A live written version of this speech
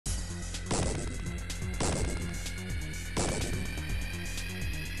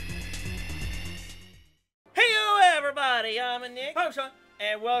everybody, I'm Nick. Hi, I'm Sean.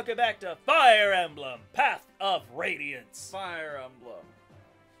 And welcome back to Fire Emblem, Path of Radiance. Fire Emblem.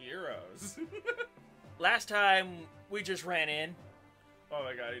 Heroes. Last time, we just ran in. Oh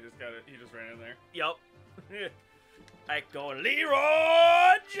my god, he just got it. He just ran in there. Yup. I go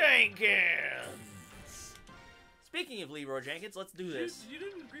Leroy Jenkins. Speaking of Leroy Jenkins, let's do this. You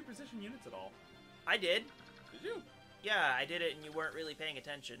didn't reposition units at all. I did. Did you? Yeah, I did it and you weren't really paying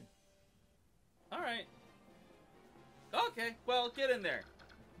attention. Alright. Okay, well, get in there.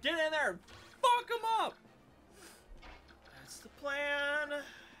 Get in there and fuck him up! That's the plan.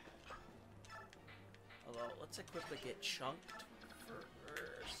 Although, let's equip the Get Chunked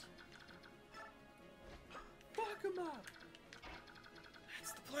first. Fuck him up!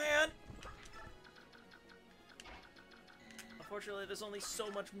 That's the plan. Unfortunately, there's only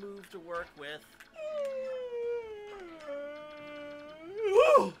so much move to work with.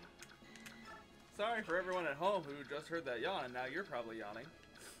 Sorry for everyone at home who just heard that yawn, and now you're probably yawning.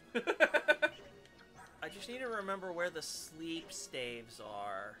 I just need to remember where the sleep staves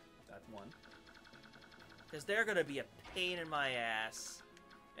are. That's one. Because they're going to be a pain in my ass.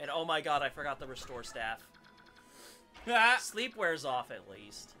 And oh my god, I forgot the restore staff. Sleep wears off at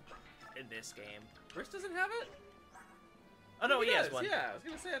least. In this game. Rich doesn't have it? Oh no, he has one. Yeah, I was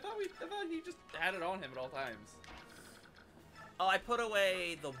gonna say, I thought he just had it on him at all times. Oh, I put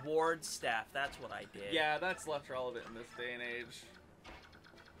away the ward staff. That's what I did. Yeah, that's less relevant in this day and age.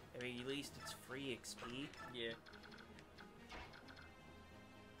 I mean, at least it's free XP. Yeah.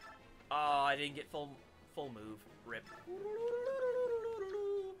 Oh, I didn't get full move. Rip.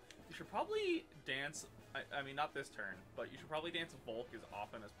 You should probably dance, I mean, not this turn, but you should probably dance Volk as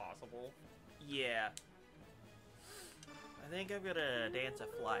often as possible. Yeah. I think I'm gonna dance a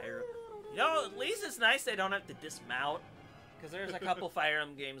flyer. You know, at least it's nice they don't have to dismount. Because there's a couple Fire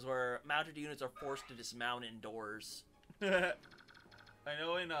Emblem games where mounted units are forced to dismount indoors. I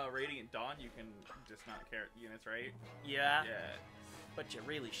know in Radiant Dawn you can dismount units, right? Yeah. Yeah. But you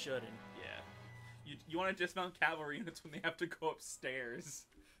really shouldn't. Yeah. You want to dismount cavalry units when they have to go upstairs.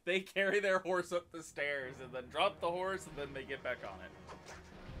 They carry their horse up the stairs and then drop the horse and then they get back on it.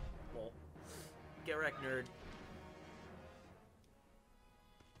 Well, get wrecked, nerd.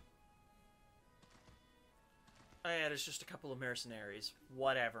 Oh yeah, there's just a couple of mercenaries.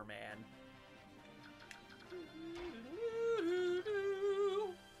 Whatever, man.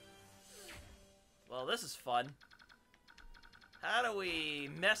 Well, this is fun. How do we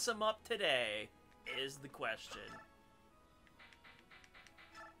mess them up today, is the question.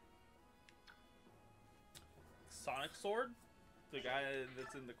 Sonic Sword? The guy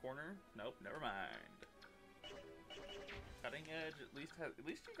that's in the corner? Nope, never mind. Cutting Edge, at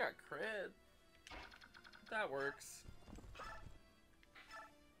least you got crit. That works.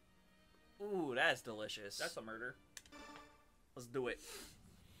 Ooh, that's delicious. That's a murder. Let's do it.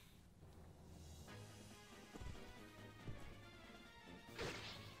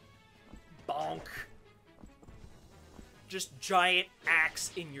 Bonk. Just giant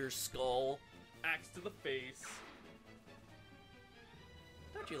axe in your skull. Axe to the face.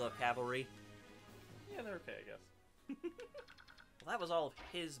 Don't you love cavalry? Yeah, they're okay, I guess. Well, that was all of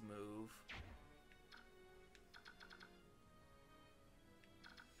his move.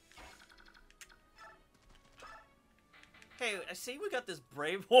 Hey, I see we got this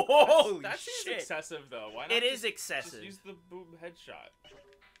brave. Whoa, that seems excessive, though. Why not? It is excessive. Just use the boom headshot.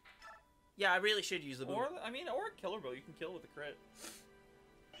 Yeah, I really should use the boom. Or a killer bow. You can kill with a crit.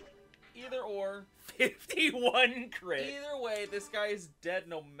 Either or. 51 crit. Either way, this guy is dead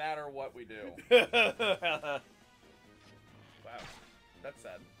no matter what we do. Wow, that's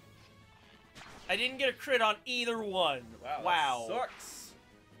sad. I didn't get a crit on either one. Wow. That sucks.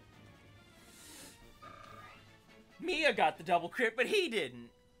 Mia got the double crit, but he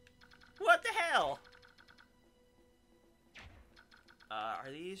didn't. What the hell? Are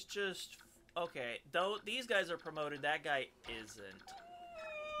these just... Okay, though these guys are promoted, that guy isn't.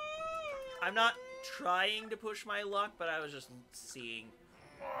 I'm not trying to push my luck, but I was just seeing.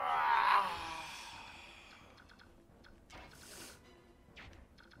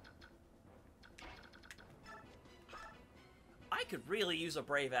 I could really use a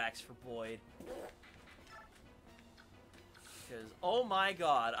Brave Axe for Boyd. Because, oh my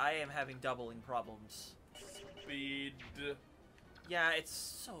god, I am having doubling problems. Speed. Yeah, it's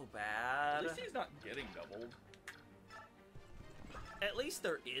so bad. At least he's not getting doubled. At least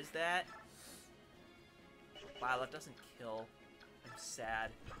there is that. Wow, that doesn't kill. I'm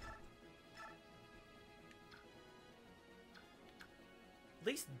sad. At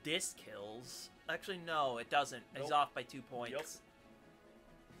least this kills. Actually, no, it doesn't. Nope. He's off by 2 points. Yep.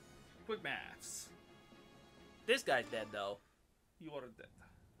 Quick maths. This guy's dead, though. You are dead.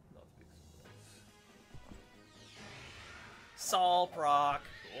 Not big surprise. Sol proc.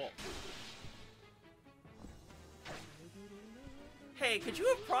 Cool. Hey, could you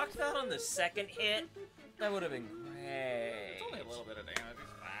have procced that on the second hit? That would have been great. It's only a little bit of damage.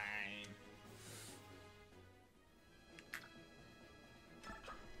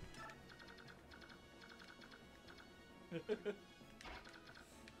 It's fine.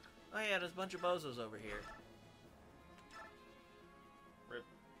 Oh yeah, there's a bunch of bozos over here. Rip.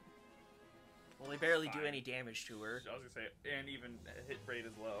 Well, they barely do Fine. any damage to her. I was gonna say, and even hit rate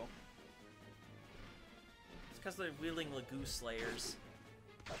is low. It's because they're wielding Lagoose Slayers.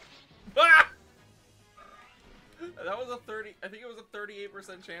 Ah! That was a 30. I think it was a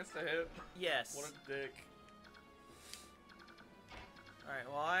 38% chance to hit. Yes. What a dick. Alright,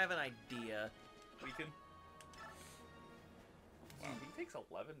 well, I have an idea. Weaken. Wow, he takes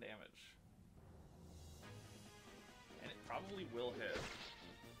 11 damage. And it probably will hit.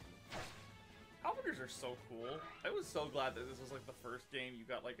 Halberders are so cool. I was so glad that this was like the first game you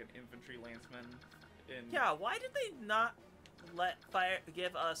got like an infantry lanceman in. Yeah, why did they not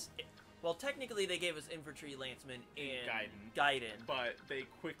give us... Well, technically they gave us infantry lancemen in Gaiden. But they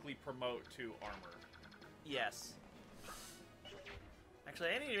quickly promote to armor. Yes. Actually,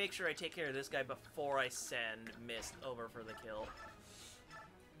 I need to make sure I take care of this guy before I send Mist over for the kill.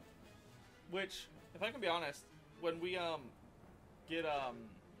 Which, if I can be honest, when we get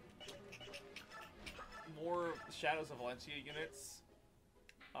more Shadows of Valencia units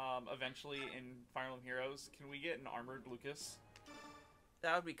eventually in Fire Emblem Heroes, can we get an armored Lucas?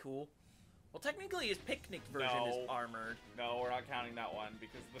 That would be cool. Well, technically his picnic version is armored. No, we're not counting that one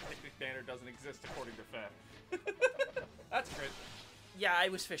because the picnic banner doesn't exist according to Feh. That's great. Yeah, I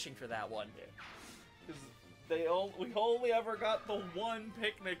was fishing for that one. Because we only ever got the one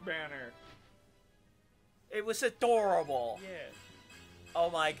picnic banner. It was adorable. Yeah. Oh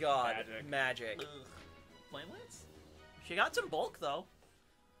my god. Magic. Flame Lance? She got some bulk, though.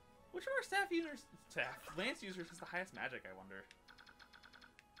 Which of our Lance users has the highest magic, I wonder?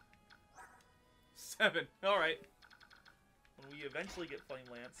 7. Alright. When we eventually get Flame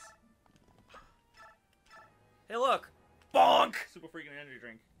Lance. Hey, look. Bonk! Super freaking energy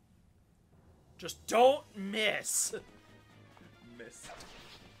drink. Just don't miss. Miss.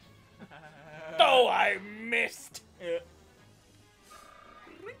 Oh, I missed. Yeah.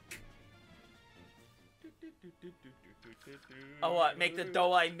 Oh, what? Make the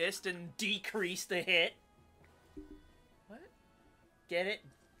dough I missed and decrease the hit? What? Get it?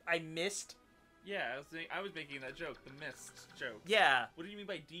 I missed? Yeah, I was making that joke, the missed joke. Yeah. What do you mean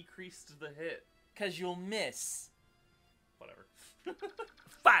by decreased the hit? Because you'll miss. Whatever.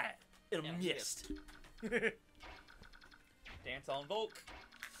 Fire! It'll Yeah, miss. Dance on Volk.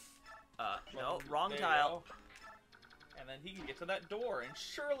 No, wrong There you tile. go. And then he can get to that door, and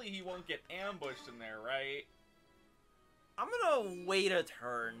surely he won't get ambushed in there, right? I'm gonna wait a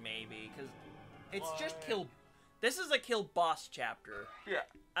turn, maybe, because it's just What? kill... This is a kill boss chapter. Yeah.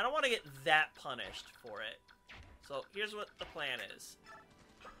 I don't want to get that punished for it. So, here's what the plan is.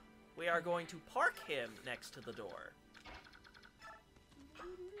 We are going to park him next to the door.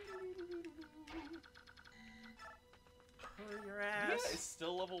 Hurry your ass. Mia is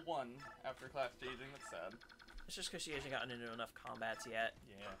still level 1 after class staging, that's sad. It's just because she hasn't gotten into enough combats yet.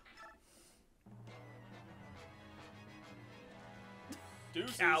 Yeah.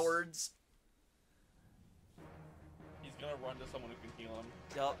 Deuces. Cowards. He's gonna run to someone who can heal him.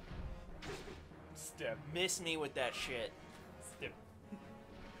 Yup. Step. Miss me with that shit. Step.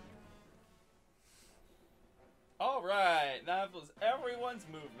 Alright, that was everyone's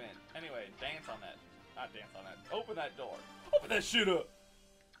movement. Anyway, dance on that. Not dance on that. Open that door. Open that shit up!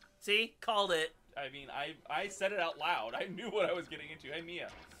 See? Called it. I mean, I said it out loud. I knew what I was getting into. Hey, Mia.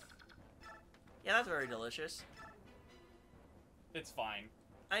 Yeah, that's very delicious. It's fine.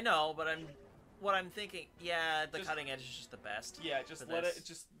 I know, but what I'm thinking, yeah, the Just- cutting edge is just the best. Yeah, just for let this. it.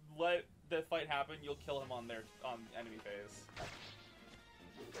 Just let the fight happen. You'll kill him on enemy phase.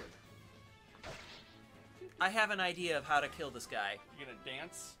 I have an idea of how to kill this guy. You gonna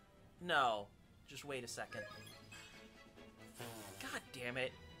dance? No. Just wait a second. God damn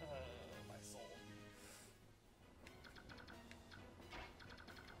it. My soul.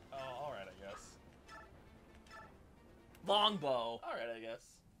 Oh, all right, I guess. Longbow. All right, I guess.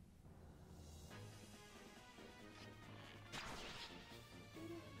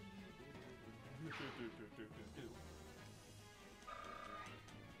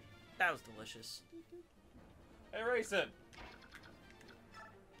 That was delicious. Hey, Rayson.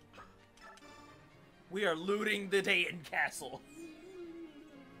 We are looting the Dayton Castle.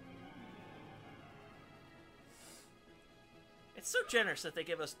 so generous that they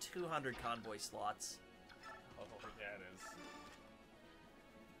give us 200 convoy slots. Oh, yeah, it is.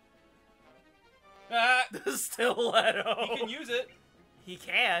 Ah! The stiletto! He can use it. He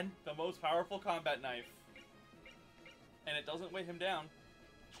can. The most powerful combat knife. And it doesn't weigh him down.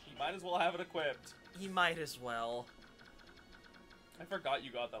 He might as well have it equipped. He might as well. I forgot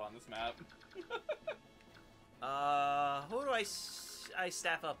you got that on this map. Who do I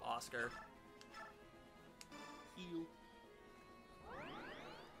staff up? Oscar. Heal.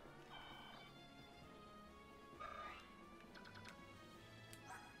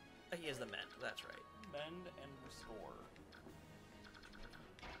 He is the mend, that's right. Mend and restore.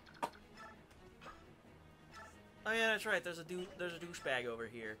 Oh yeah, that's right. There's a douchebag over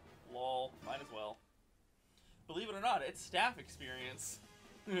here. Lol, might as well. Believe it or not, it's staff experience.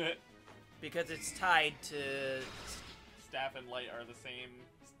 Because it's tied to Staff and light are the same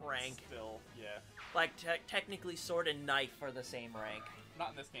rank. Still, yeah. Like technically, sword and knife are the same rank,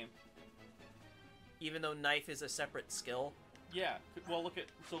 Not in this game. even though knife is a separate skill. Yeah. Well, look at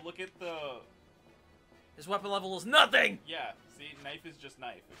the. His weapon level is nothing. Yeah. See, knife is just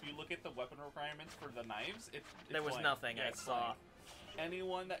knife. If you look at the weapon requirements for the knives, it's There was blank. nothing. Yeah, I it's saw. blank.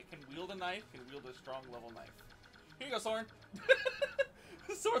 Anyone that can wield a knife can wield a strong level knife. Here you go, Soren.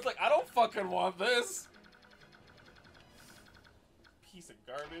 Soren's like, I don't fucking want this. Piece of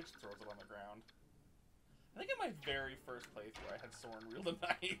garbage. Throws it on the ground. I think in my very first playthrough, I had Soren wield a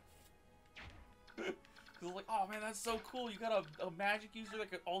knife. Because I was like, oh man, that's so cool. You got a magic user that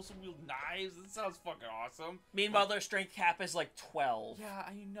can also wield knives. That sounds fucking awesome. Meanwhile, their strength cap is like 12. Yeah,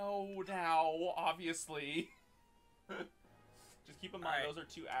 I know now, obviously. Just keep in mind, Alright. those are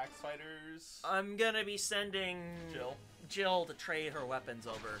 2 axe fighters. I'm gonna be sending Jill. to trade her weapons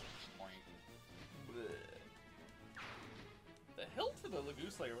over. Bleh. The hill to the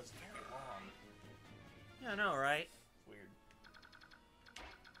Lagoon Slayer was very long. Yeah, I know, right? Weird.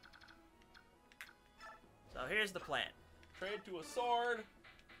 So here's the plan. Trade to a sword.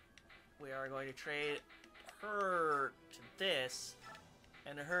 We are going to trade her to this,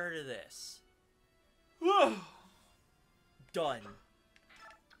 and her to this. Done.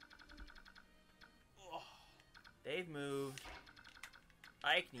 They've moved.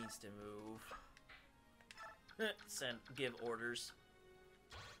 Ike needs to move. Give orders.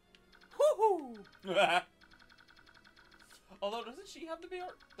 Woohoo! Although, doesn't she have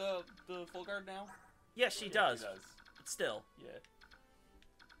the full guard now? Yes, she Yeah, does. She does. But still. Yeah.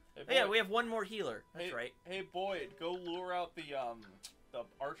 Hey, Oh, yeah, Boyd. we have one more healer. That's right. Hey, Boyd, go lure out the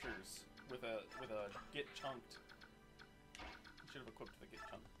archers with a get chunked. You should have equipped the get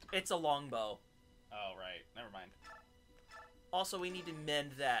chunked. It's a longbow. Oh right, never mind. Also, we need to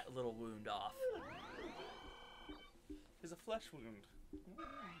mend that little wound off. It's a flesh wound.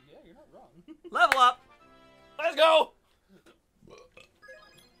 Yeah, you're not wrong. Level up! Let's go!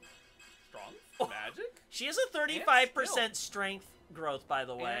 Strong? Magic? She has a 35% strength growth, by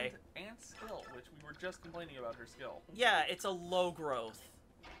the way. And skill, which we were just complaining about her skill. Yeah, it's a low growth.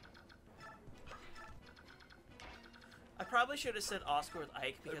 I probably should have said Oscar with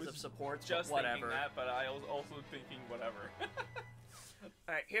Ike because of supports, but whatever. Thinking that, but I was also thinking whatever.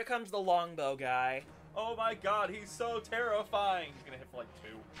 Alright, here comes the longbow guy. Oh my god, he's so terrifying! He's gonna hit for like 2.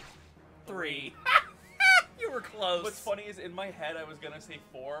 3. You were close. What's funny is in my head I was gonna say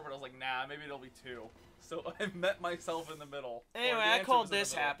 4, but I was like, nah, maybe it'll be 2. So I met myself in the middle. Anyway, Or the I answer called was in the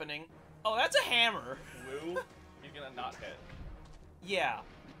this middle. happening. Oh, that's a hammer. Woo, you're gonna not hit. Yeah.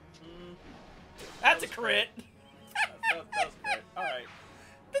 Mm, That's a crit. that was great. Alright.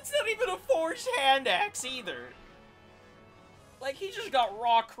 That's not even a forged hand axe either. Like, he just got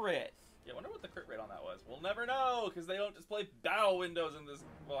raw crit. Yeah, I wonder what the crit rate on that was. We'll never know, because they don't display battle windows in this.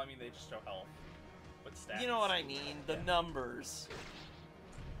 Well, I mean, they just show health. But stats. You know what I mean? The numbers.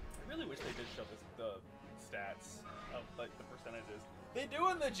 I really wish they did show the stats of, like, the percentages. They do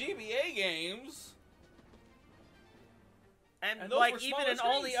in the GBA games! And those like, were even smaller in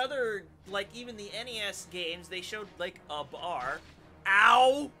all the screens. other, like, even the NES games, they showed, like, a bar.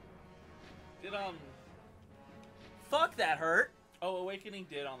 Ow! Did, Fuck, that hurt. Oh, Awakening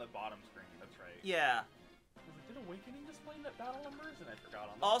did on the bottom screen, that's right. Yeah. Did Awakening display that battle numbers? And I forgot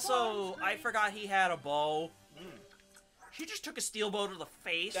on the Also, bottom I screen? forgot he had a bow. Mm. She just took a steel bow to the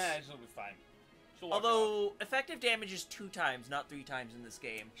face. Yeah, she'll be fine. She'll walk it off. Although, effective damage is 2 times, not 3 times in this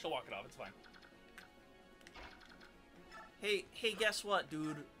game. She'll walk it off, it's fine. Hey, guess what,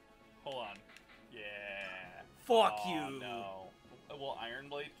 dude? Hold on. Yeah. Fuck Oh, you. no. Will Iron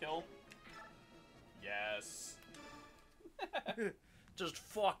Blade kill? Yes. Just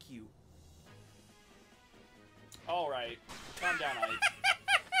fuck you. Alright. Calm down, Ike.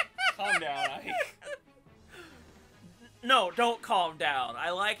 Calm down, Ike. No, don't calm down.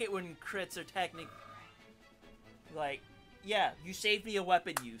 I like it when crits are technically... Like, yeah, you saved me a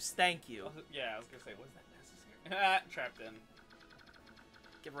weapon use. Thank you. Yeah, I was gonna say, was that necessary? Trapped in.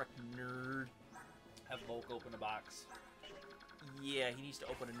 Give her a nerd. Have Volk open a box. Yeah, he needs to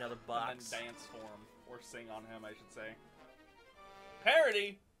open another box. And then dance for him. Or sing on him, I should say.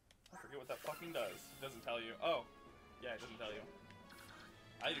 Parody! I forget what that fucking does. It doesn't tell you. Oh. Yeah, it doesn't tell you.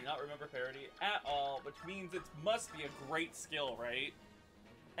 I do not remember parody at all, which means it must be a great skill, right?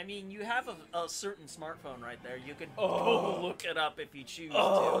 I mean, you have a certain smartphone right there. You can go look it up if you choose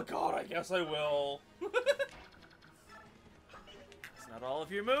Oh, to. God, I guess I will. It's not all of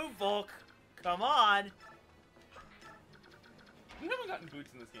your move, Volk. Come on. We haven't gotten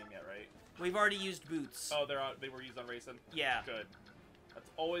boots in this game yet, right? We've already used boots. Oh, they were used on Racing? Yeah. Good. That's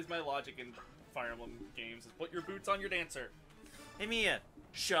always my logic in Fire Emblem games, is put your boots on your dancer. Hey, Mia.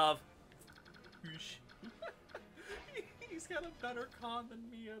 Shove. He's got a better con than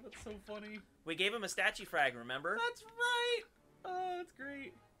Mia. That's so funny. We gave him a statue frag, remember? That's right. Oh, that's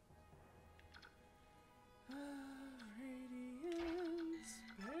great. Radiance,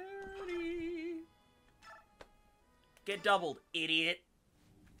 parody. Get doubled, idiot.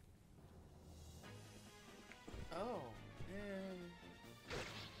 Oh,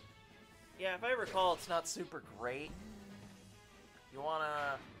 Yeah, if I recall, it's not super great. You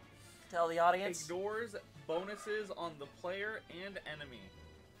wanna tell the audience? Ignores bonuses on the player and enemy.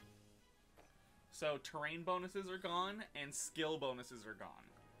 So terrain bonuses are gone and skill bonuses are gone.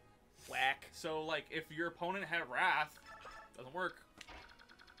 Whack. So like if your opponent had Wrath, doesn't work.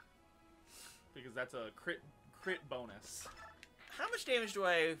 Because that's a crit bonus. How much damage do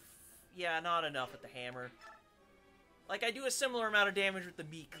I... Yeah, not enough with the hammer. Like, I do a similar amount of damage with the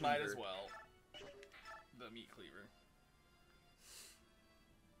meat cleaver. Might as well. The meat cleaver.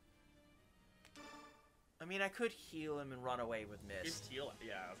 I mean, I could heal him and run away with Mist. Just heal.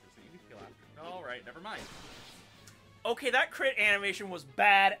 Yeah, I was gonna say you can heal after. Alright, never mind. Okay, that crit animation was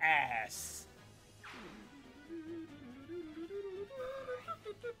badass.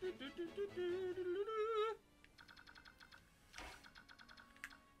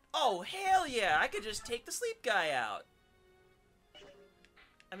 Oh, hell yeah! I could just take the sleep guy out.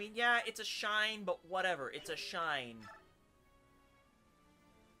 I mean, yeah, it's a shine, but whatever. It's a shine.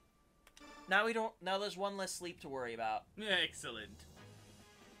 Now we don't... Now there's one less sleep to worry about. Excellent.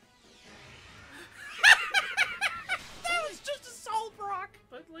 That was just a soul proc!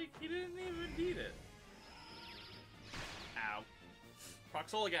 But, like, he didn't even need it. Ow. Proc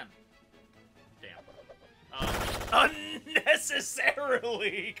soul again. Damn.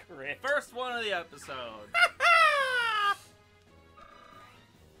 Unnecessarily crit. First one of the episode.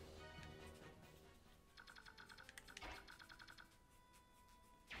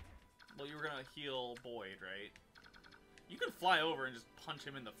 Well, you were gonna heal Boyd, right? You can fly over and just punch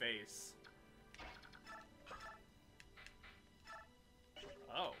him in the face.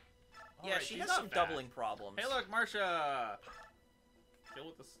 Oh. Yeah, Alright, she she's has not some bad. doubling problems. Hey, look, Marsha! Deal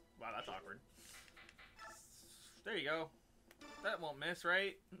with this. Wow, that's awkward. There you go. That won't miss,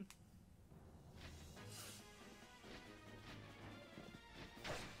 right?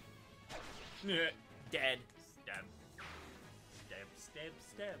 Yeah. Dead. Stab. Stab, stab,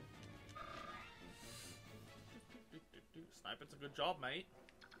 stab. Sniping's a good job, mate.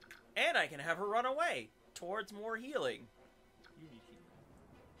 And I can have her run away towards more healing. You need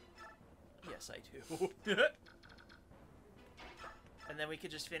healing. Yes, I do. And then we could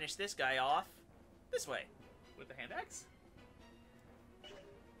just finish this guy off this way. With the hand axe?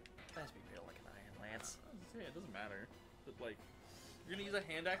 Let's be real, like an Iron Lance. I was gonna say, it doesn't matter. But, like, you're gonna use a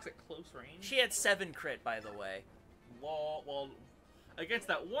hand axe at close range? She had 7 crit, by the way. Well, against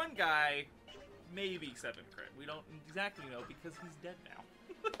that one guy, maybe 7 crit. We don't exactly know because he's dead now.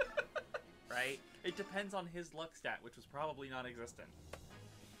 Right? It depends on his luck stat, which was probably non-existent.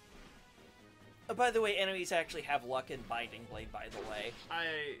 By the way, enemies actually have luck in Binding Blade, by the way.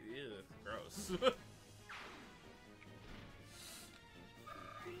 Ew, gross.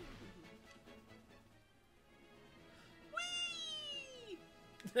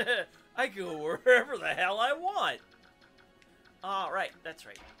 I go wherever the hell I want. Right, that's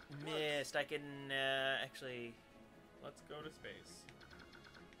right. Missed. I can, actually... Let's go to space.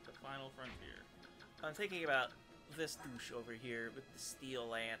 The final frontier. I'm thinking about this douche over here with the steel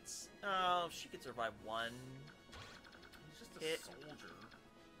lance. Oh, she could survive one. He's just a Hit. soldier.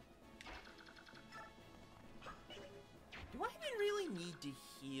 Do I even really need to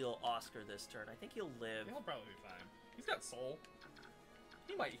heal Oscar this turn? I think he'll live. He'll probably be fine. He's got soul.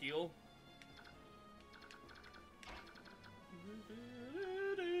 He might heal.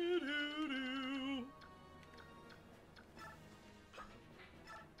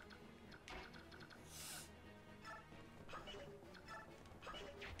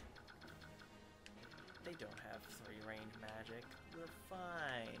 don't have 3-range magic. We're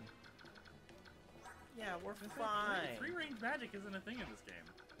fine. Yeah, we're fine. Three-range magic isn't a thing in this game.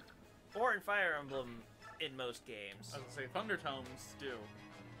 Or in Fire Emblem in most games. I was gonna say Thunder Tomes do.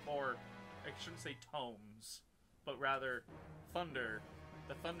 Or, I shouldn't say tomes, but rather Thunder.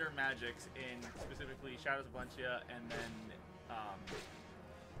 The Thunder magics in specifically Shadows of Valencia and then,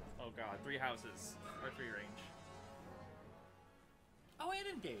 oh god, 3 houses are 3-range. Oh, and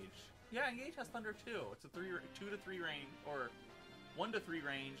Engage. Yeah, Engage has Thunder too. It's a 2 to 3 range, or 1 to 3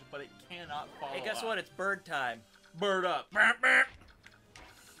 range, but it cannot follow Hey, guess up. what? It's bird time. Bird up.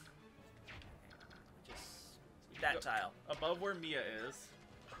 Just that tile. Above where Mia is.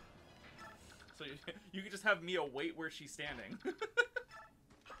 So you could just have Mia wait where she's standing.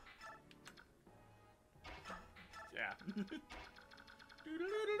 Yeah.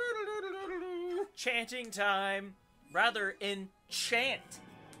 Chanting time. Rather, enchanting.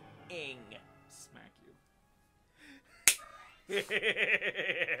 Smack you.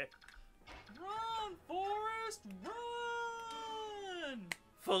 Run, Forrest, run!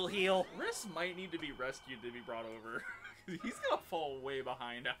 Full heal. Riss might need to be rescued to be brought over. He's gonna fall way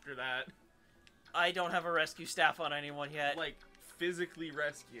behind after that. I don't have a rescue staff on anyone yet. Like, physically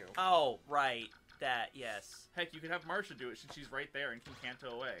rescue. Oh, right. That, yes. Heck, you could have Marsha do it since she's right there and can canto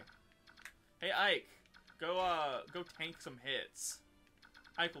away. Hey, Ike. Go tank some hits.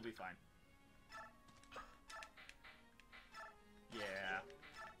 Ike will be fine. Yeah.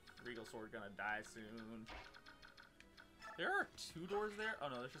 Regal Sword gonna die soon. There are 2 doors there? Oh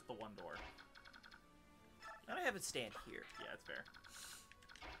no, there's just the 1 door. I'm gonna have it stand here. Yeah, it's fair.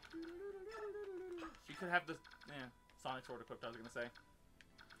 She could have the Sonic Sword equipped, I was gonna say.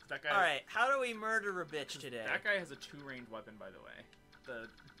 That guy. Alright, how do we murder a bitch today? That guy has a 2-range weapon, by the way. The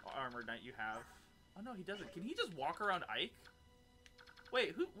armored knight you have. Oh no, he doesn't. Can he just walk around Ike?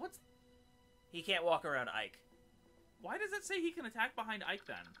 Wait, what's... He can't walk around Ike. Why does it say he can attack behind Ike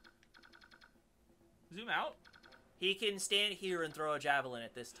then? Zoom out? He can stand here and throw a javelin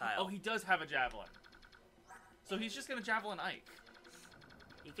at this tile. Oh, he does have a javelin. So he's just gonna javelin Ike.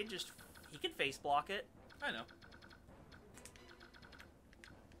 He can face block it. I know.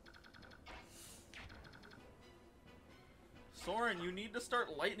 Soren, you need to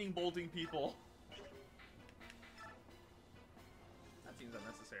start lightning bolting people. That seems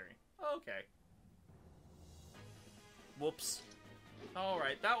unnecessary. Okay. Whoops.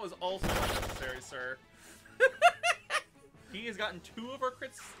 Alright, that was also unnecessary, sir. He has gotten 2 of our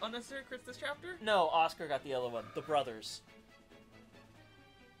crits, unnecessary crits this chapter? No, Oscar got the other one. The brothers.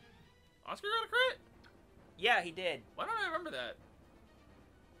 Oscar got a crit? Yeah, he did. Why don't I remember that?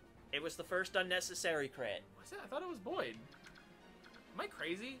 It was the first unnecessary crit. What's that? I thought it was Boyd. Am I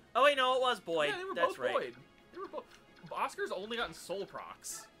crazy? Oh wait, no, it was Boyd. Yeah, they were That's both right. Boyd. They were both. Oscar's only gotten soul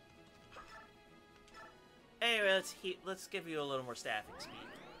procs. Anyway, let's give you a little more staffing speed.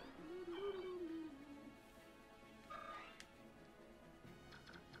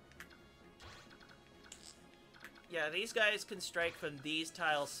 Yeah, these guys can strike from these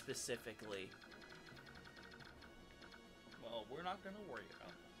tiles specifically. Well, we're not gonna worry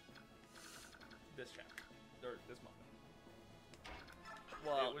about this chapter or this moment.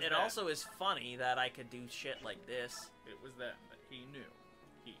 Well, it also is funny that I could do shit like this. It was then that he knew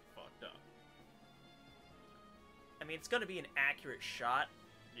he fucked up. I mean, it's gonna be an accurate shot.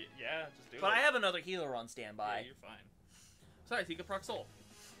 Yeah, just do it. But I have another healer on standby. Yeah, you're fine. Besides, he can proc soul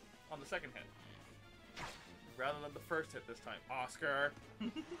on the second hit. Rather than the first hit this time. Oscar!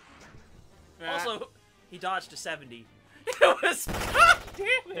 Also, he dodged a 70. It was... God damn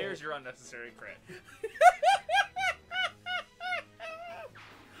it! There's your unnecessary crit.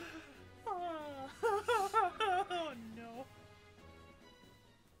 Oh, no.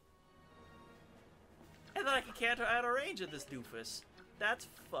 And then I can canter out of range of this doofus. That's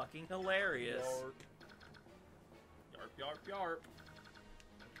fucking hilarious. Yarp, yarp, yarp.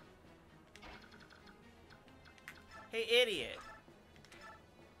 Hey, idiot.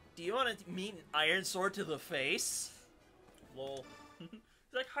 Do you want to meet an iron sword to the face? Lol. He's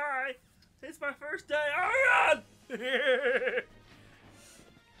like, hi, it's my first day. Iron!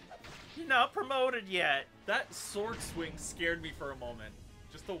 You're not promoted yet. That sword swing scared me for a moment.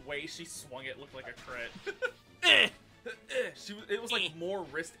 Just the way she swung it looked like a crit. It was like more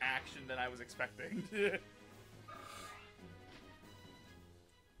wrist action than I was expecting.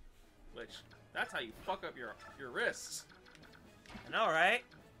 Which, that's how you fuck up your wrists. I know, right?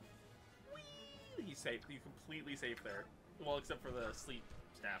 He's safe. He's completely safe there. Well, except for the sleep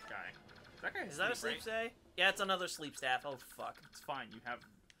staff guy. That guy has Is that a sleep right? stay? Yeah, it's another sleep staff. Oh, fuck. It's fine.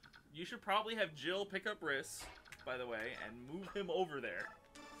 You should probably have Jill pick up Riss, by the way, and move him over there.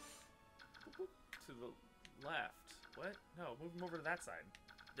 To the left. What? No, move him over to that side.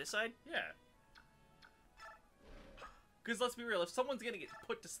 This side? Yeah. Because let's be real, if someone's gonna get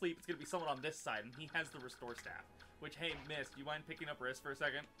put to sleep, it's gonna be someone on this side, and he has the restore staff. Which, hey, miss, do you mind picking up wrist for a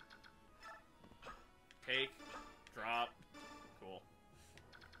second? Take. Drop. Cool.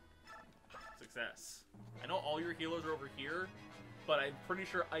 Success. I know all your healers are over here, but I'm pretty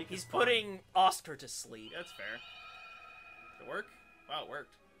sure Ike He's is fine. putting Oscar to sleep. That's fair. Did it work? Wow, it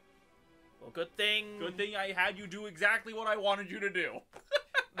worked. Well, good thing... Good thing I had you do exactly what I wanted you to do.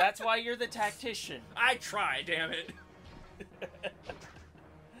 That's why you're the tactician. I tried, damn it.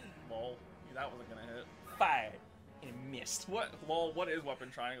 Lol. That wasn't gonna hit. Fired. And missed. What? Lol, what is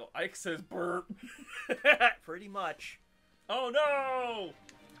weapon triangle? Ike says burp. Pretty much. Oh no!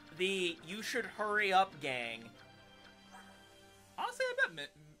 The you should hurry up gang. Honestly, I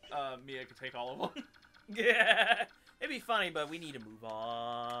bet Mia could take all of them. Yeah. It'd be funny, but we need to move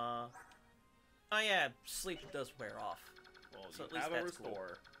on. Oh yeah, sleep does wear off. Well, So you at least have a that's restore. cool.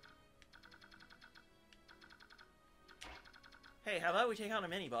 Hey, how about we take on a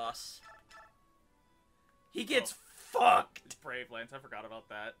mini-boss? He gets fucked! It's Brave Lance, I forgot about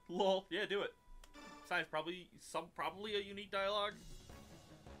that. Lol. Yeah, do it. Besides, probably a unique dialogue.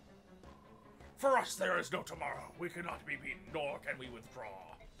 For us, there is no tomorrow. We cannot be beaten, nor can we withdraw.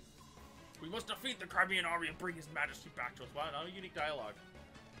 We must defeat the Crimean army and bring his majesty back to us. Wow, not a unique dialogue.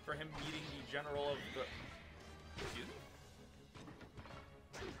 For him meeting the general of the... Excuse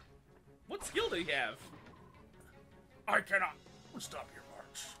me? What skill do he have? I cannot stop your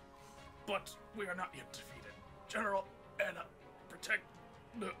march. But we are not yet defeated. General Anna, protect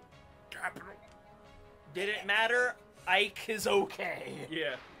the capital. Did it matter? Ike is okay.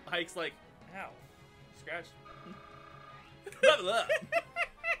 Yeah, Ike's like, ow, scratch.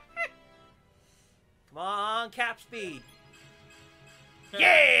 Come on, cap speed.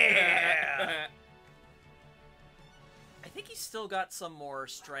 Yeah! I think he's still got some more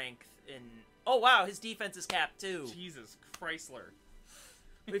strength in... Oh wow, his defense is capped too. Jesus Chrysler.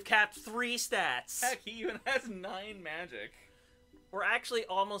 We've capped 3 stats. Heck, he even has 9 magic. We're actually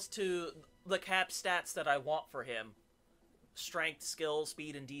almost to the cap stats that I want for him. Strength, skill,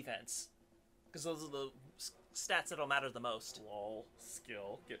 speed, and defense. Because those are the stats that'll matter the most. Lol.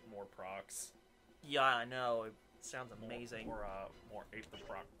 Skill. Get more procs. Yeah, I know. It sounds amazing. More ape the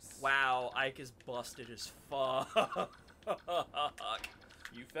procs. Wow, Ike is busted as fuck.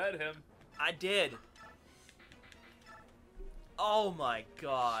 You fed him. I did. Oh my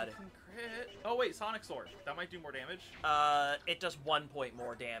god. Chicken crit. Oh wait, Sonic Sword. That might do more damage. It does 1 point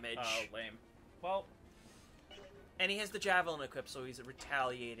more damage. Oh, lame. Well, and he has the Javelin equipped, so he's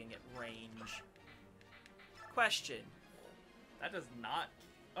retaliating at range. Question. that does not...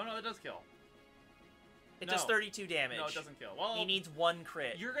 Oh no, that does kill. It does 32 damage. No, it doesn't kill. Well, he needs 1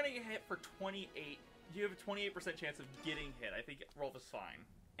 crit. You're gonna get hit for 28. You have a 28% chance of getting hit. I think Rolf is fine.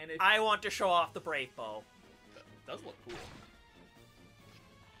 And if I want to show off the Brave Bow. that does look cool.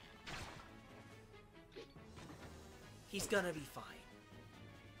 He's gonna be fine.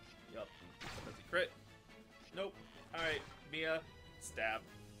 Yup. Does he crit? Nope. Alright, Mia, stab.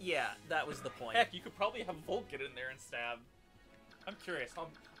 Yeah, that was the point. Heck, you could probably have Volt get in there and stab. I'm curious. I'm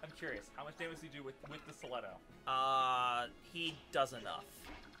curious. How much damage do you do with the stiletto? He does enough.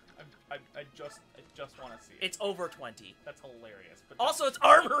 I just want to see it. It's over 20. That's hilarious. But Also, it's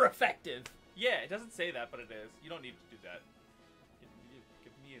armor effective. yeah, it doesn't say that, but it is. You don't need to do that.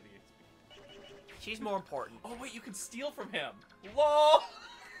 Give Mia the XP. She's more important. Oh wait, you can steal from him. LOL.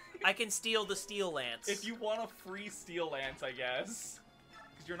 I can steal the Steel Lance. If you want a free steel lance, I guess.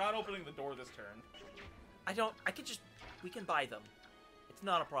 Because you're not opening the door this turn. I could just... We can buy them. It's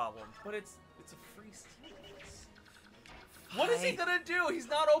not a problem. But it's a free steel lance. What is he gonna do? He's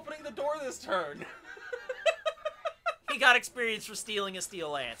not opening the door this turn. He got experience for stealing a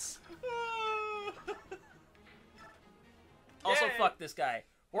Steel Lance. Also, Yay. fuck this guy.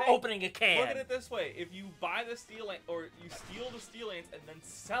 We're Hey, opening a can. Look at it this way: if you buy the steel lance, or you steal the steel lance and then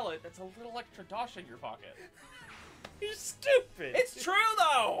sell it, that's a little extra dosh in your pocket. You're stupid. It's true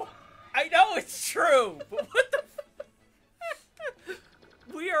though. I know it's true, but what the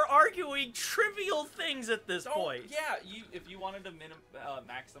We are arguing trivial things at this point. Yeah, if you wanted to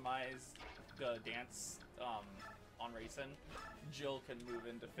maximize the dance on racing, Jill can move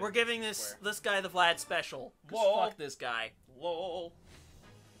into. We're giving this guy the Vlad special. 'Cause Whoa. fuck this guy. Lol.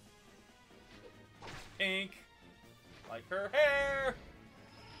 Ink. Like her hair.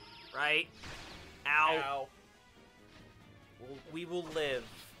 Right? Ow. Ow. We will live.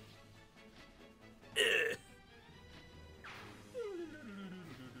 Ugh.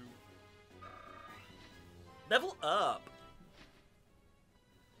 Level up.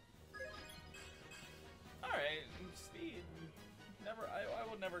 Alright.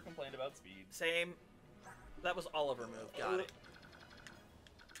 Godspeed. Same. That was all of her move. Got it.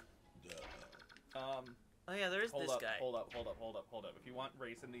 Oh yeah, there's this guy. Hold up. If you want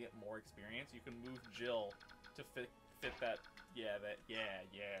Rayson to get more experience, you can move Jill to fit that. Yeah.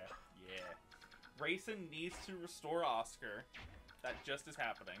 Rayson needs to restore Oscar. That just is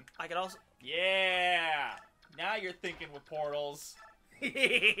happening. I could also. Yeah. Now you're thinking with portals.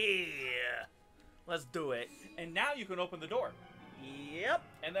 Yeah. Let's do it. And now you can open the door. Yep.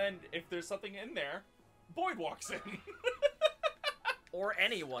 And then if there's something in there, Boyd walks in. Or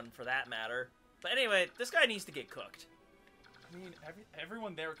anyone for that matter. But anyway, this guy needs to get cooked. I mean,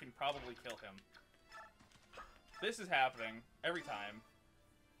 everyone there can probably kill him. This is happening every time.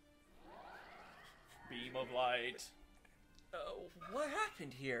 Beam of light. What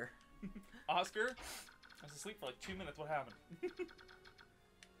happened here? Oscar? I was asleep for like 2 minutes. What happened?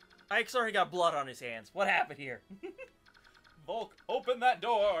 Ike's already got blood on his hands. What happened here? Volk, open that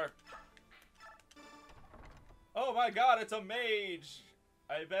door! Oh my god, it's a mage!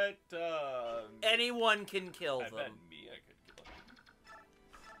 I bet, anyone can kill them. I bet Mia could kill him.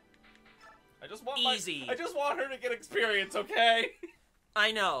 I just want Easy. I just want her to get experience, okay?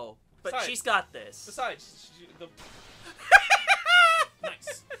 I know, but Besides- she's got this. Besides,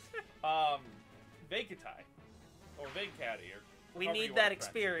 nice. Vegetai. Or Vegcatty, or We however you need wanna that pronounce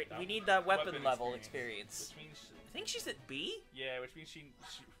experience. it. We need that weapon level experience. Which means, I think she's at B? yeah, which means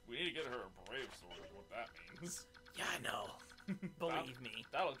we need to get her a brave sword, is what that means. Yeah, I know. Believe me.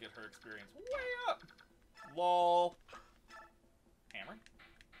 That'll get her experience way up. Lol. Hammer?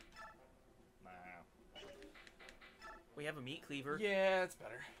 Nah. We have a meat cleaver. Yeah, it's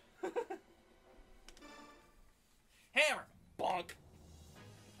better. Hammer! Bonk!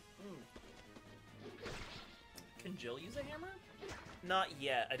 Can Jill use a hammer? Not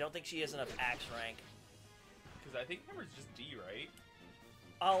yet. I don't think she has enough axe rank. Because I think hammer's just D, right?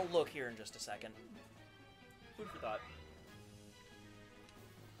 I'll look here in just a second. Food for thought.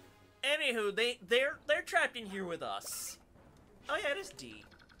 Anywho, they're trapped in here with us. Oh yeah, it is D.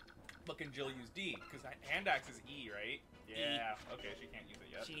 But can Jill use D? Because hand axe is E, right? Yeah. Okay, she can't use it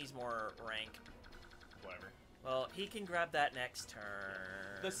yet. She needs more rank. Whatever. Well, he can grab that next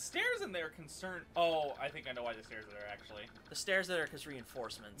turn. The stairs in there concern. Oh, I think I know why the stairs are there, actually. The stairs there are because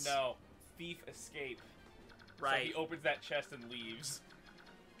reinforcements. No. Thief escape. Right. So he opens that chest and leaves.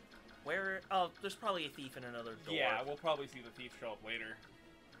 Where? Oh, there's probably a thief in another door. Yeah, we'll probably see the thief show up later.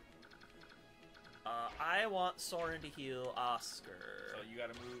 I want Soren to heal Oscar. So you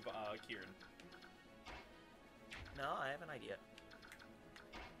gotta move Kieran. No, I have an idea.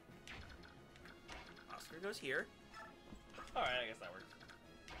 Oscar goes here. Alright, I guess that works.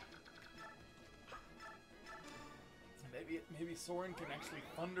 Maybe Soren can actually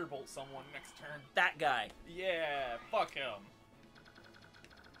thunderbolt someone next turn. That guy. Yeah, fuck him.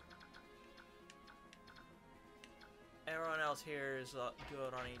 Everyone else here is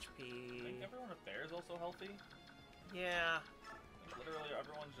good on HP. I think everyone up there is also healthy. Yeah. Like, literally,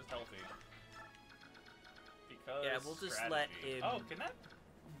 everyone's just healthy. Because Yeah, we'll just strategy. let him. Oh, can that?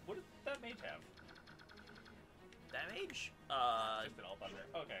 What does that mage have? Damage? Just an all thunder.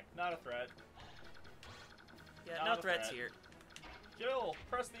 Okay, not a threat. Yeah, not no a threats threat. here. Jill,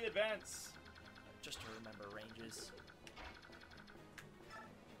 press the advance. Just to remember ranges.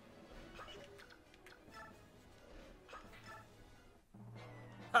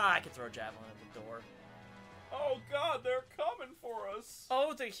 Ah, I can throw a javelin at the door. Oh god, they're coming for us.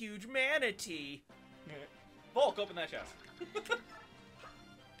 Oh, the huge manatee! Volk, open that chest.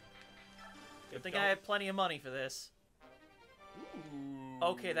 Good thing I have plenty of money for this. Ooh.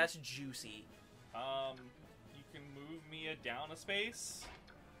 Okay, that's juicy. You can move Mia down a space,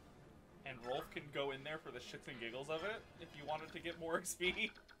 and Rolf can go in there for the shits and giggles of it if you wanted to get more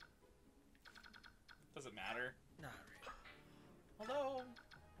XP. Doesn't matter. Not really. Although,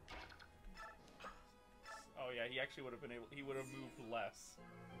 oh yeah, he actually would have been able. He would have moved less.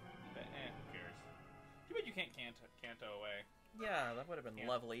 But who cares? Too bad you can't canto away. Yeah, that would have been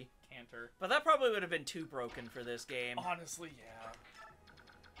lovely. Canter. But that probably would have been too broken for this game. Honestly, yeah.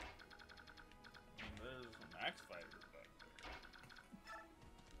 I mean, there's some axe fighters back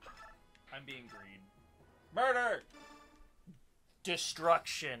there. I'm being greed. Murder!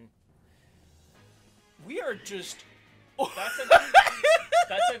 Destruction. We are just...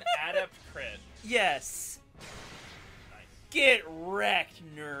 That's an adept crit. Yes. Nice. Get wrecked,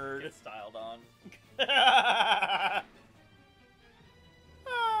 nerd. Get styled on.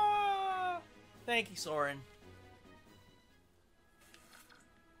 Thank you, Soren.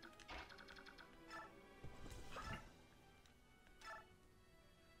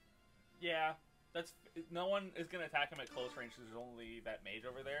 Yeah. No one is gonna attack him at close range because there's only that mage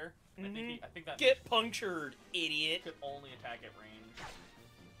over there. And I think that Get punctured, idiot. could only attack at range.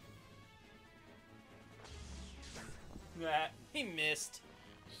 Nah. He missed.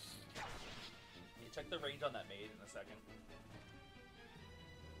 You check the range on that mage in a second.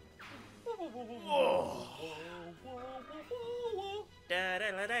 Whoa. Da,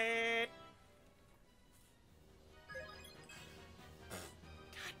 da, da, da.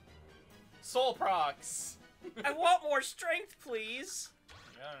 Soul procs! I want more strength, please.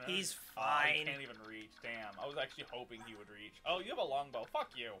 Yeah, He's Oh, fine. he can't even reach. Damn. I was actually hoping he would reach. Oh, you have a longbow. Fuck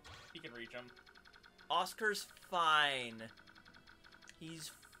you. He can reach him. Oscar's fine.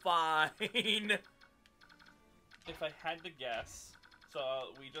 He's fine. If I had to guess,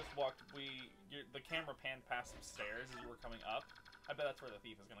 so we just walked. The camera panned past some stairs as you were coming up. I bet that's where the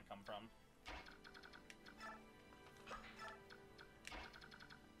thief is gonna come from.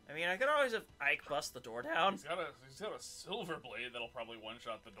 I mean, I could always have Ike bust the door down. He's got a silver blade that'll probably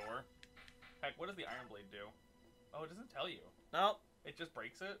one-shot the door. Heck, what does the iron blade do? Oh, it doesn't tell you. Nope. It just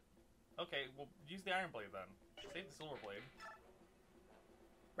breaks it? Okay, well, use the iron blade then. Save the silver blade.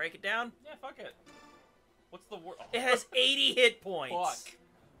 Break it down. Yeah, fuck it. What's the word? Oh. It has 80 hit points. Fuck.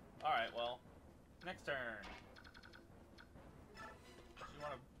 Alright, well, next turn. You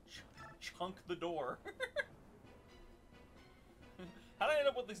want to chunk the door. How did I end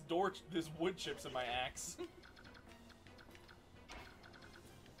up with this wood chips in my axe?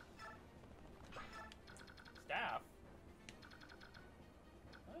 Staff?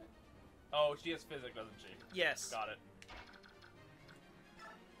 What? Oh, she has physic, doesn't she? Yes. Got it.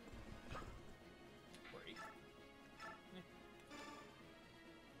 Break.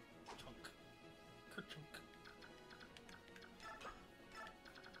 Chunk. Kerchunk.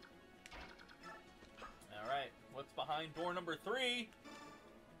 Alright, what's behind door number 3?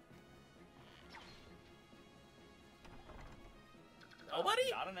 Nobody?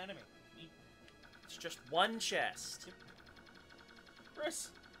 Not an enemy. It's just one chest.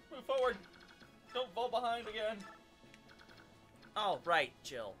 Chris, move forward. Don't fall behind again. Oh, right,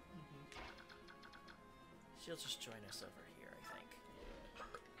 Jill. She'll just join us over here, I think.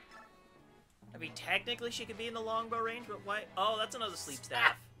 I mean, technically she could be in the longbow range, but why? Oh, that's another sleep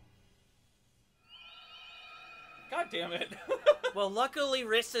staff. God damn it. Well, luckily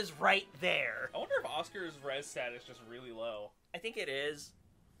Rissa's right there. I wonder if Oscar's res stat is just really low. I think it is.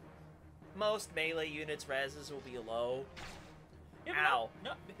 Most melee units' reses will be low. Yeah, Ow.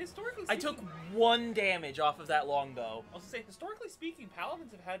 No, historically I speaking, took 1 damage off of that longbow. I was gonna say, historically speaking,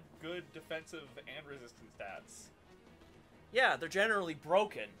 paladins have had good defensive and resistance stats. Yeah, they're generally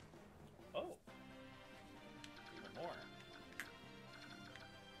broken. Oh. Even more.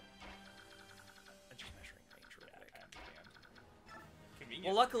 I'm just measuring range real quick. I understand. Convenient.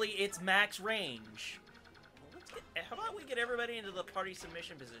 Well, luckily it's max range. How about we get everybody into the party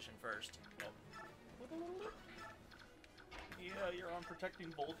submission position first? Yeah, you're on protecting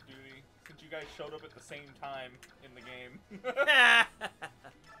bolt duty, since you guys showed up at the same time in the game.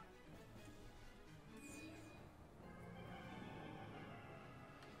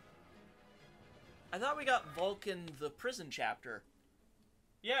 I thought we got Vulcan the prison chapter.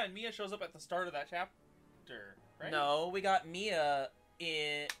 Yeah, and Mia shows up at the start of that chapter, right? No, we got Mia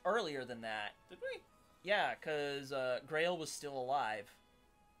earlier than that. Did we? Yeah, because Grail was still alive.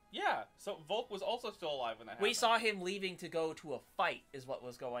 Yeah, so Volk was also still alive when that happened. We saw him leaving to go to a fight, is what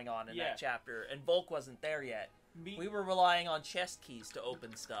was going on in that chapter, and Volk wasn't there yet. We were relying on chest keys to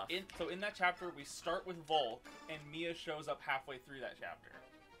open stuff. So in that chapter, we start with Volk, and Mia shows up halfway through that chapter.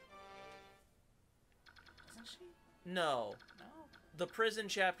 Doesn't she? No. No. The prison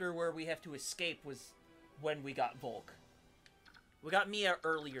chapter where we have to escape was when we got Volk. We got Mia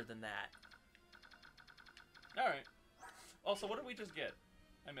earlier than that. Alright. Also, what did we just get?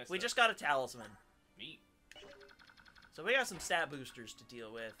 I missed We it. just got a talisman. Neat. So we got some stat boosters to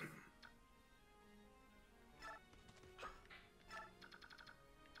deal with.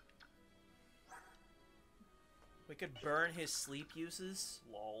 We could burn his sleep uses.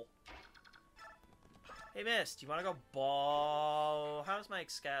 Lol. Hey, Mist, do you want to go bonk? How's my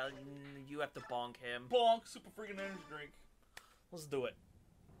Excal? You have to bonk him. Bonk! Super freaking energy drink. Let's do it.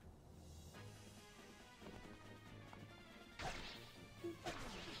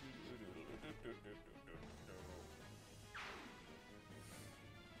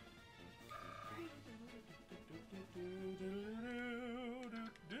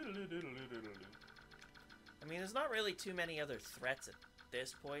 I mean, there's not really too many other threats at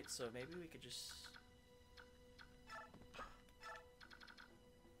this point, so maybe we could just...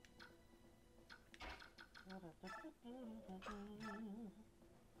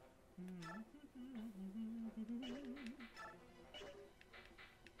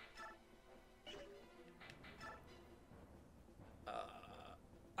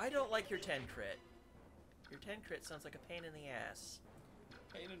 I don't like your 10 crit. Your 10 crit sounds like a pain in the ass.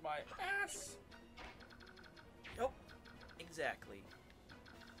 Pain in my ass. Nope. Exactly.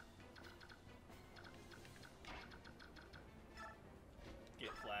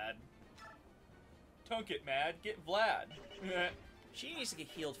 Get Vlad. Don't get mad, get Vlad. She needs to get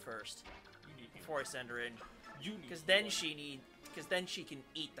healed first You need before I send her in. You need Because then she can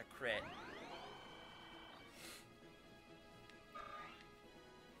eat the crit.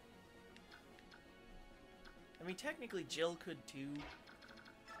 I mean, technically Jill could too.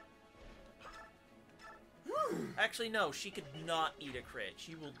 Actually, no, she could not eat a crit.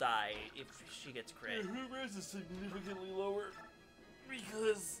 She will die if she gets crit. Her res is significantly lower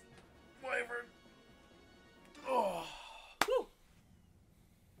because Wyvern. Oh. Whew.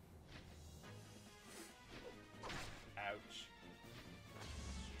 Ouch.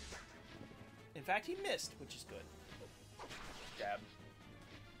 In fact, he missed, which is good. Stab.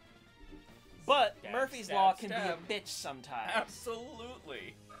 But Stab, Murphy's stab, Law can stab. be a bitch sometimes.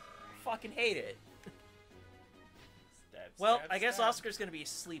 Absolutely. Fucking hate it. Stab, Well, stab, I guess stab. Oscar's gonna be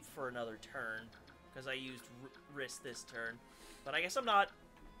asleep for another turn because I used wrist this turn. But I guess I'm not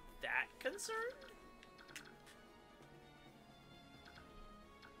that concerned.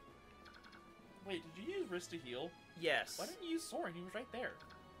 Wait, did you use wrist to heal? Yes. Why didn't you use Soren? He was right there.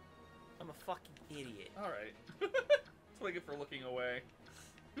 I'm a fucking idiot. Alright. It's like if we're looking away.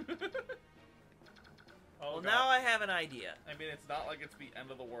 Oh, Well, God. now I have an idea. I mean, it's not like it's the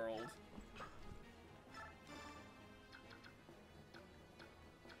end of the world.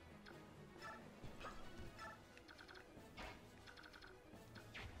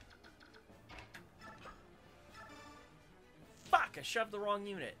 Fuck! I shoved the wrong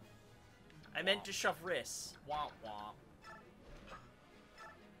unit. I meant to shove wrists. Womp womp.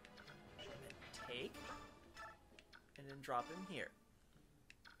 Take. And then drop him here.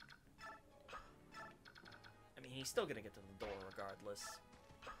 I mean, he's still gonna get to the door regardless.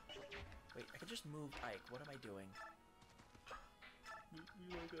 Wait, I could just move Ike. What am I doing?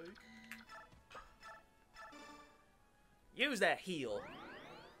 You like Ike? Use that heal!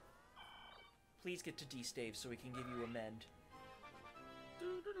 Please get to D-stave so we can give you a mend.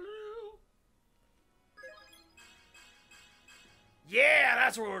 Yeah,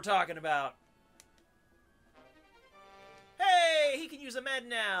 that's what we're talking about! Hey, he can use a med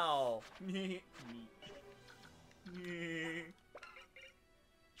now!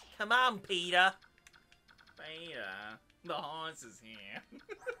 Come on, Peter! Beta, the horse is here.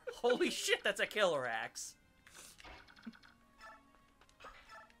 Holy shit, that's a killer axe!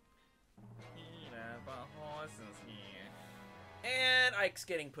 Beta, the horse is here. And Ike's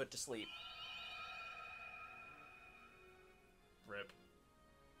getting put to sleep. Rip.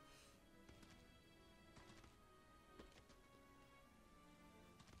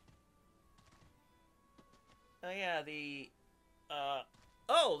 Oh yeah,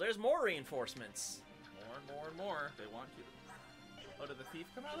 oh, there's more reinforcements. More and more and more. They want you to... Oh, did the thief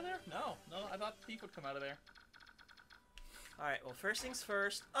come out of there? No, I thought the thief would come out of there. Alright, well, first things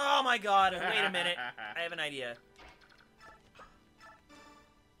first. Oh my god, wait a minute. I have an idea.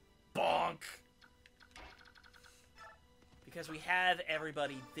 Bonk! Because we have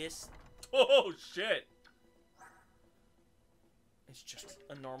everybody this... Oh, shit! It's just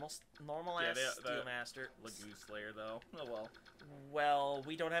a normal Yeah, ass Steel Master. Lagoon Slayer, though. Oh, well. Well,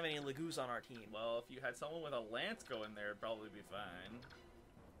 we don't have any Lagoos on our team. Well, if you had someone with a lance go in there, it'd probably be fine.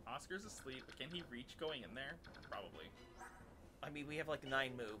 Oscar's asleep, but can he reach going in there? Probably. I mean, we have like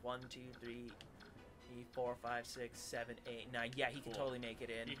 9 move. 1, 2, 3, 4, 5, 6, 7, 8, 9. Yeah, he can Cool. totally make it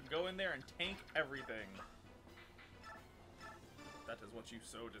in. He can go in there and tank everything. That is what you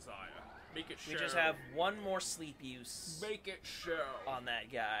so desire. Make it show. We just have one more sleep use Make it show. on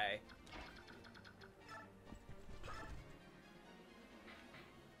that guy.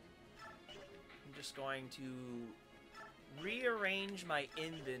 I'm just going to rearrange my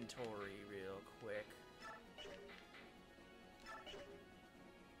inventory real quick.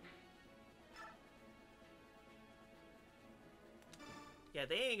 Yeah,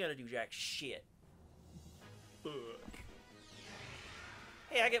 they ain't gonna do jack shit. Fuck.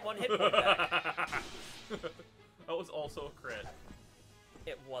 Hey, I get 1 hit point back. That was also a crit.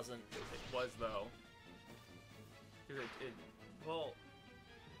 It wasn't. It was, though. 'Cause well...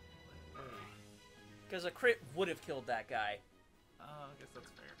 Because a crit would have killed that guy. I guess that's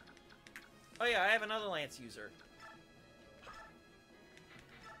fair. Oh yeah, I have another lance user.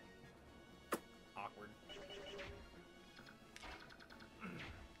 Awkward.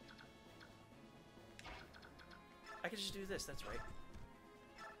 I could just do this, that's right.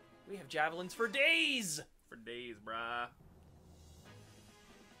 We have javelins for days! For days, brah.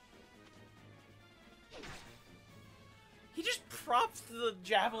 cropped the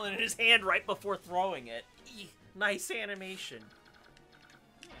javelin in his hand right before throwing it. Eeh, nice animation.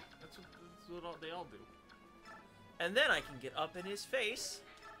 Yeah, that's what they all do. And then I can get up in his face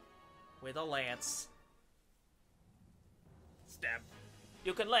with a lance. Stab.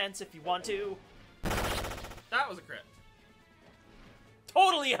 You can lance if you want to. That was a crit.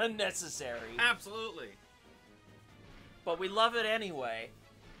 Totally unnecessary. Absolutely. But we love it anyway.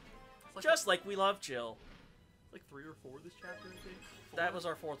 Like Just like we love Jill. like 3 or 4 this chapter, I think. 4? That was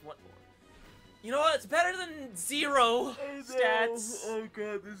our 4th one. You know what? It's better than 0 stats. Oh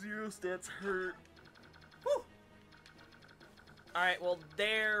god, the 0 stats hurt. Whew. Alright, well,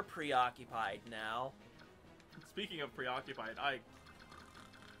 they're preoccupied now. Speaking of preoccupied,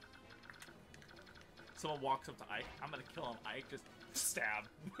 someone walks up to Ike. I'm gonna kill him. Ike, just stab.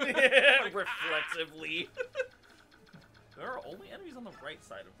 Like, reflexively. There are only enemies on the right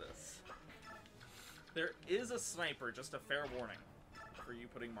side of this. There is a sniper, just a fair warning for you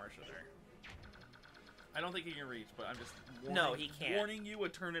putting Marcia there. I don't think he can reach, but I'm just warning you a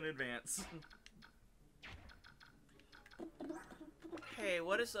turn in advance. Hey,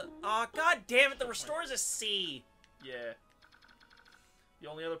 what is a... Aw, god damn it, the restore is a C! Yeah. The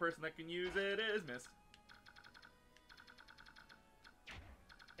only other person that can use it is Mist.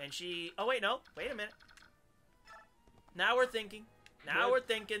 And she... Oh, wait, no. Wait a minute. Now we're thinking. Now we're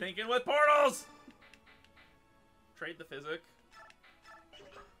thinking. Thinking with portals! Trade the physic.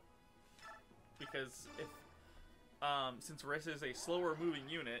 Because if... since Riss is a slower moving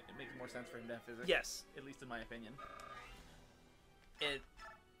unit, it makes more sense for him to have physics. Yes. At least in my opinion.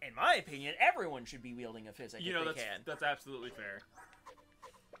 In my opinion, everyone should be wielding a physic if they can. That's absolutely fair.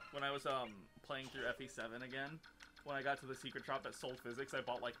 When I was playing through FE7 again, when I got to the secret shop that sold physics, I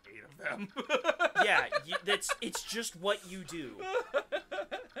bought like 8 of them. Yeah, it's just what you do.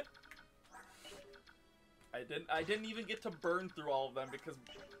 I didn't even get to burn through all of them because,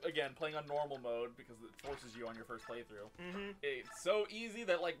 again, playing on normal mode, because it forces you on your first playthrough. Mm-hmm. It's so easy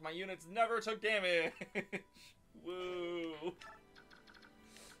that, like, my units never took damage. Woo.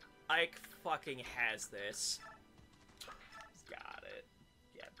 Ike fucking has this. He's got it.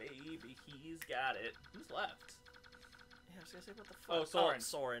 Yeah, baby, he's got it. Who's left? Yeah, I was gonna say, what the fuck? Oh, Soren. Oh,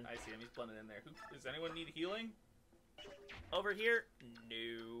 Soren. I see him. He's blended in there. Does anyone need healing? Over here?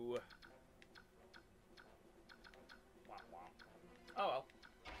 No. Oh, well.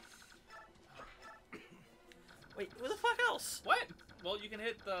 Wait, who the fuck else? What? Well, you can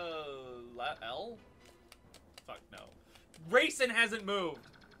hit the L? Fuck, no. Rayson hasn't moved!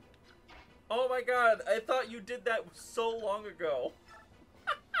 Oh my god, I thought you did that so long ago.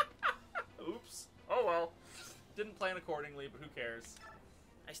 Oops. Oh well. Didn't plan accordingly, but who cares?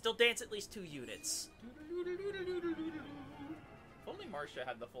 I still dance at least 2 units. If only Marcia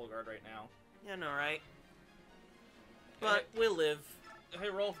had the full guard right now. Yeah, no, right? But we'll live. Hey,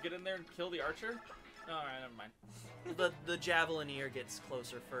 Rolf, get in there and kill the archer? Alright, never mind. The javelineer gets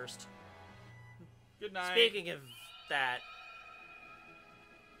closer first. Good night. Speaking of that,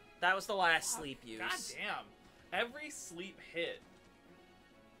 that was the last sleep use. God damn. Every sleep hit.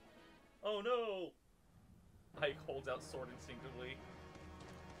 Oh no. Ike holds out sword instinctively.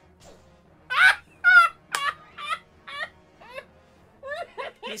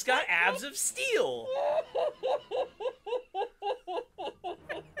 He's got abs of steel.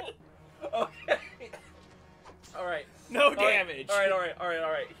 Okay. Alright. No damage.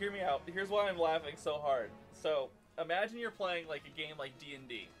 Alright. Hear me out. Here's why I'm laughing so hard. So, imagine you're playing like a game like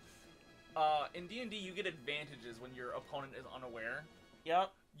D&D. In D&D, you get advantages when your opponent is unaware.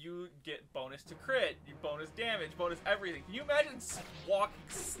 Yep. You get bonus to crit, you bonus damage, bonus everything. Can you imagine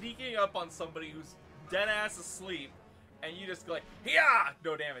sneaking up on somebody who's dead ass asleep, and you just go like, yeah,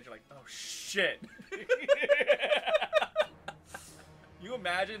 no damage. You're like, oh shit. You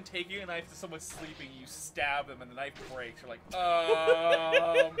imagine taking a knife to someone sleeping, you stab them, and the knife breaks. You're like, guys,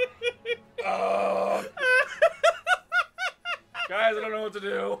 I don't know what to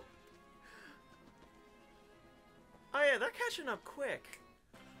do. Oh yeah, they're catching up quick.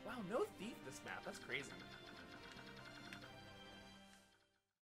 Wow, no thief this map. That's crazy.